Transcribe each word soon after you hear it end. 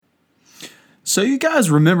So you guys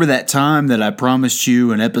remember that time that I promised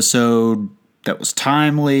you an episode that was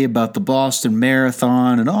timely about the Boston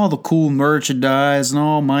Marathon and all the cool merchandise and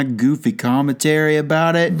all my goofy commentary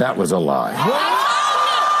about it? That was a lie.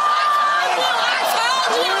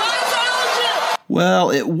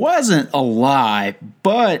 Well, it wasn't a lie,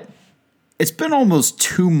 but it's been almost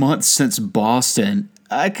 2 months since Boston.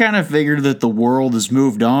 I kind of figured that the world has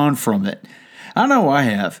moved on from it. I know I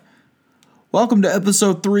have. Welcome to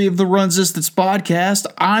episode 3 of the Runsistance podcast.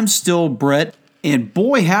 I'm still Brett, and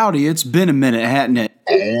boy howdy, it's been a minute, hasn't it?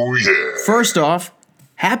 Oh, yeah. First off,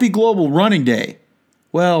 happy Global Running Day.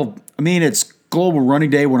 Well, it's Global Running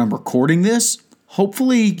Day when I'm recording this.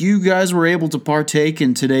 Hopefully you guys were able to partake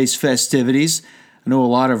in today's festivities. I know a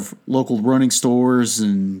lot of local running stores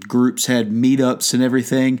and groups had meetups and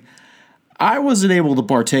everything. I wasn't able to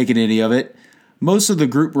partake in any of it. Most of the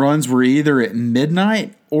group runs were either at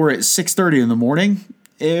midnight or at 6:30 in the morning,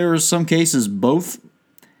 or in some cases both.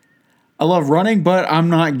 I love running, but I'm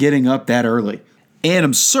not getting up that early. And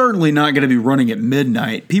I'm certainly not going to be running at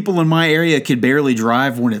midnight. People in my area can barely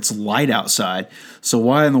drive when it's light outside, so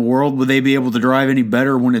why in the world would they be able to drive any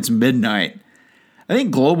better when it's midnight? I think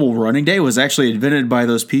Global Running Day was actually invented by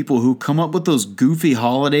those people who come up with those goofy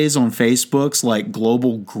holidays on Facebooks like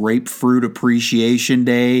Global Grapefruit Appreciation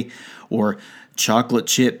Day or Chocolate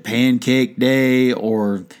Chip Pancake Day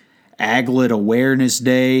or Aglet Awareness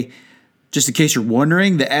Day. Just in case you're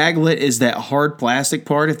wondering, the aglet is that hard plastic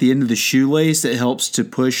part at the end of the shoelace that helps to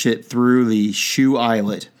push it through the shoe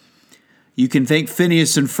eyelet. You can thank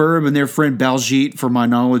Phineas and Ferb and their friend Baljeet for my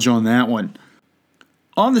knowledge on that one.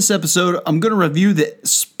 On this episode, I'm going to review the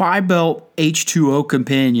Spybelt H2O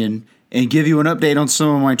Companion and give you an update on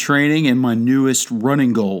some of my training and my newest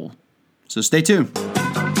running goal. So stay tuned.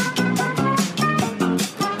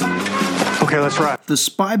 Okay, let's ride. The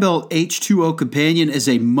Spybelt H2O Companion is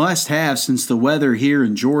a must-have since the weather here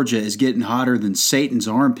in Georgia is getting hotter than Satan's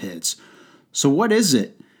armpits. So what is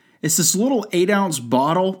it? It's this little 8-ounce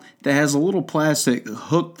bottle that has a little plastic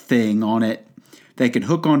hook thing on it that can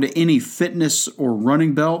hook onto any fitness or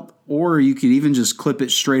running belt, or you can even just clip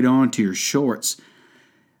it straight onto your shorts.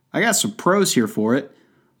 I got some pros here for it.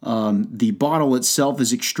 The bottle itself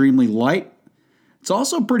is extremely light. It's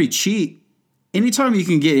also pretty cheap. Anytime you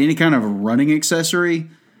can get any kind of a running accessory,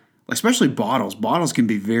 especially bottles can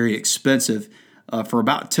be very expensive. For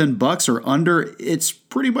about $10 or under, it's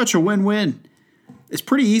pretty much a win-win. It's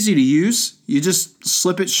pretty easy to use. You just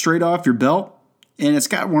slip it straight off your belt, and it's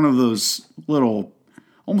got one of those little,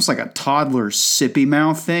 almost like a toddler sippy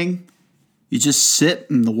mouth thing. You just sip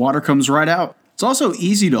and the water comes right out. It's also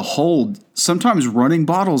easy to hold. Sometimes running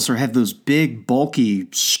bottles have those big, bulky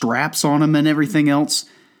straps on them and everything else.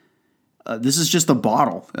 This is just a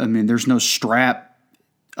bottle. There's no strap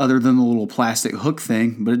other than the little plastic hook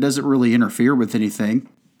thing, but it doesn't really interfere with anything.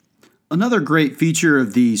 Another great feature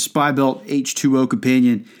of the Spybelt H2O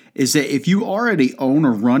Companion is that if you already own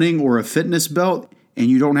a running or a fitness belt and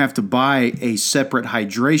you don't have to buy a separate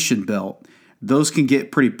hydration belt, those can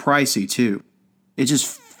get pretty pricey too. It just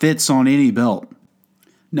fits on any belt.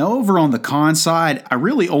 Now over on the con side, I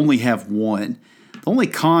really only have one. The only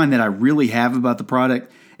con that I really have about the product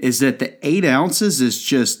is that the 8 ounces is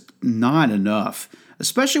just not enough.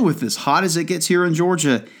 Especially with as hot as it gets here in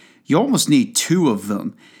Georgia, you almost need 2 of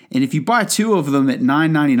them. And if you buy 2 of them at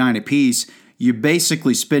 $9.99 a piece, you're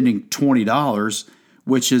basically spending $20,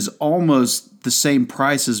 which is almost the same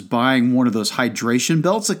price as buying one of those hydration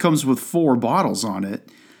belts that comes with 4 bottles on it.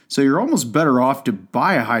 So you're almost better off to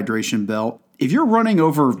buy a hydration belt. If you're running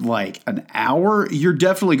over like an hour, you're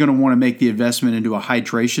definitely going to want to make the investment into a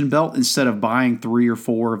hydration belt instead of buying 3 or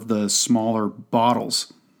 4 of the smaller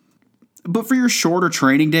bottles. But for your shorter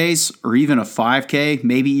training days, or even a 5K,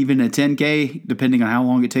 maybe even a 10K, depending on how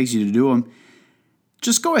long it takes you to do them,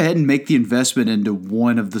 just go ahead and make the investment into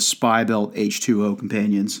one of the Spybelt H2O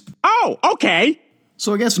Companions. Oh, okay.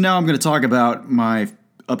 So I guess now I'm going to talk about my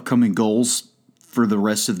upcoming goals for the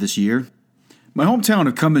rest of this year. My hometown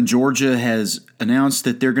of Cumming, Georgia has announced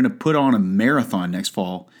that they're going to put on a marathon next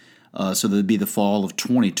fall. So that'd be the fall of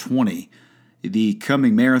 2020. The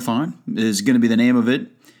Cumming Marathon is going to be the name of it.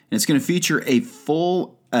 And it's going to feature a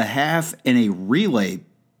full, a half, and a relay,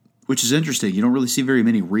 which is interesting. You don't really see very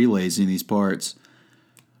many relays in these parts.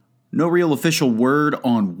 No real official word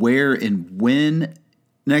on where and when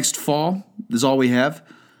next fall is all we have.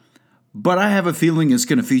 But I have a feeling it's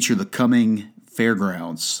going to feature the Cumming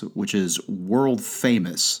Fairgrounds, which is world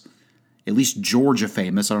famous. At least Georgia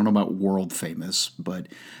famous. I don't know about world famous, but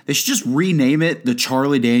they should just rename it the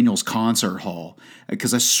Charlie Daniels Concert Hall.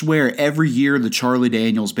 Because I swear every year the Charlie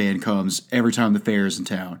Daniels Band comes every time the fair is in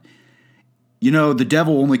town. You know, the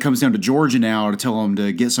devil only comes down to Georgia now to tell them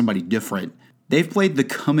to get somebody different. They've played the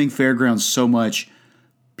coming fairgrounds so much,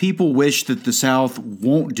 people wish that the South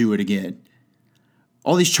won't do it again.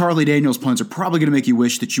 All these Charlie Daniels puns are probably going to make you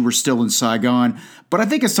wish that you were still in Saigon, but I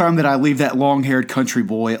think it's time that I leave that long-haired country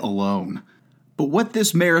boy alone. But what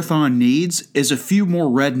this marathon needs is a few more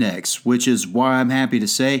rednecks, which is why I'm happy to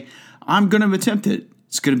say I'm going to attempt it.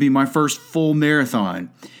 It's going to be my first full marathon.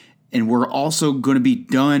 And we're also going to be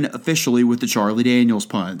done officially with the Charlie Daniels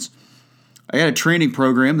puns. I got a training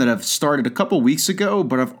program that I've started a couple weeks ago,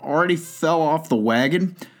 but I've already fell off the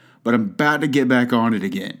wagon, but I'm about to get back on it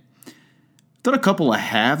again. I've done a couple of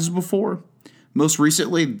halves before. Most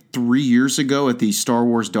recently, 3 years ago at the Star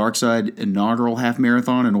Wars Darkside inaugural half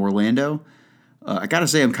marathon in Orlando. I got to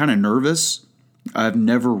say, I'm kind of nervous. I've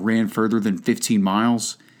never ran further than 15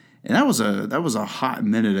 miles, and that was a hot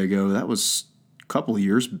minute ago. That was a couple of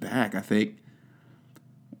years back, I think.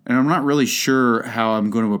 And I'm not really sure how I'm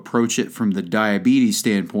going to approach it from the diabetes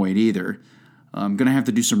standpoint either. I'm going to have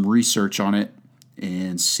to do some research on it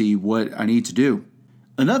and see what I need to do.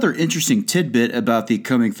 Another interesting tidbit about the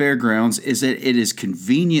coming fairgrounds is that it is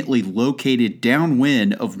conveniently located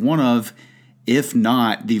downwind of one of, if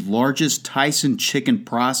not the largest Tyson chicken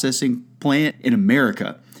processing plant in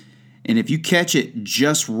America. And if you catch it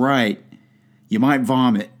just right, you might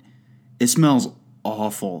vomit. It smells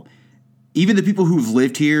awful. Even the people who've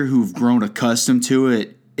lived here, who've grown accustomed to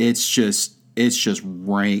it, it's just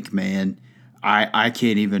rank, man. I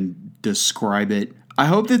can't even describe it. I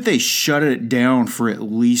hope that they shut it down for at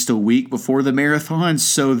least a week before the marathon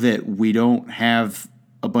so that we don't have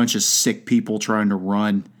a bunch of sick people trying to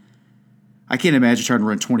run. I can't imagine trying to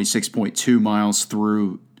run 26.2 miles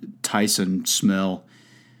through Tyson smell.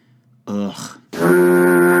 Ugh.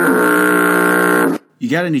 You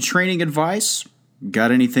got any training advice?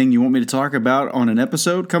 Got anything you want me to talk about on an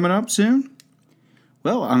episode coming up soon?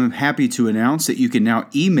 Well, I'm happy to announce that you can now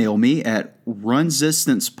email me at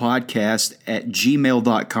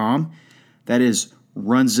runsistancepodcast@gmail.com. That is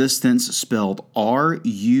Runsistance spelled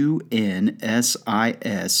RUNSISTANCE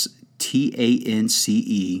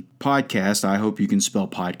podcast. I hope you can spell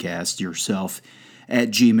podcast yourself at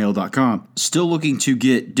gmail.com. Still looking to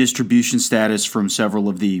get distribution status from several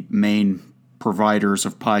of the main providers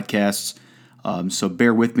of podcasts. So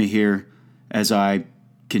bear with me here as I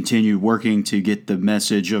continue working to get the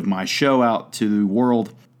message of my show out to the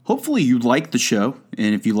world. Hopefully you like the show,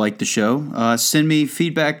 and if you like the show, send me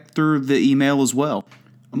feedback through the email as well.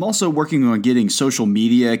 I'm also working on getting social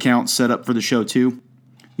media accounts set up for the show too.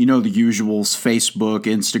 You know, the usuals, Facebook,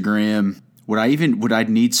 Instagram. Would I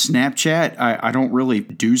need Snapchat? I don't really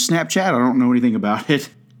do Snapchat. I don't know anything about it.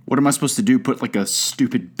 What am I supposed to do? Put like a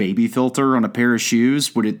stupid baby filter on a pair of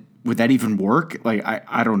shoes? Would that even work? Like,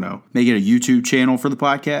 I don't know. Make it a YouTube channel for the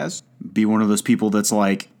podcast. Be one of those people that's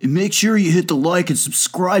like, make sure you hit the like and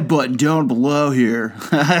subscribe button down below here.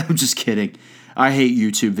 I'm just kidding. I hate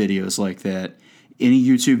YouTube videos like that. Any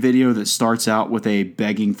YouTube video that starts out with a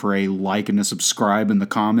begging for a like and a subscribe in the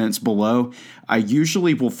comments below, I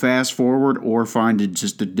usually will fast forward or find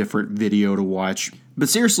just a different video to watch. But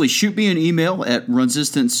seriously, shoot me an email at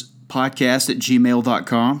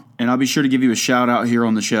runsistancepodcast@gmail.com, and I'll be sure to give you a shout out here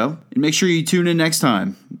on the show. And make sure you tune in next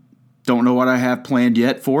time. Don't know what I have planned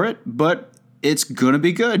yet for it, but it's gonna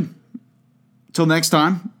be good. Till next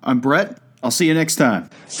time, I'm Brett. I'll see you next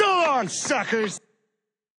time. So long, suckers!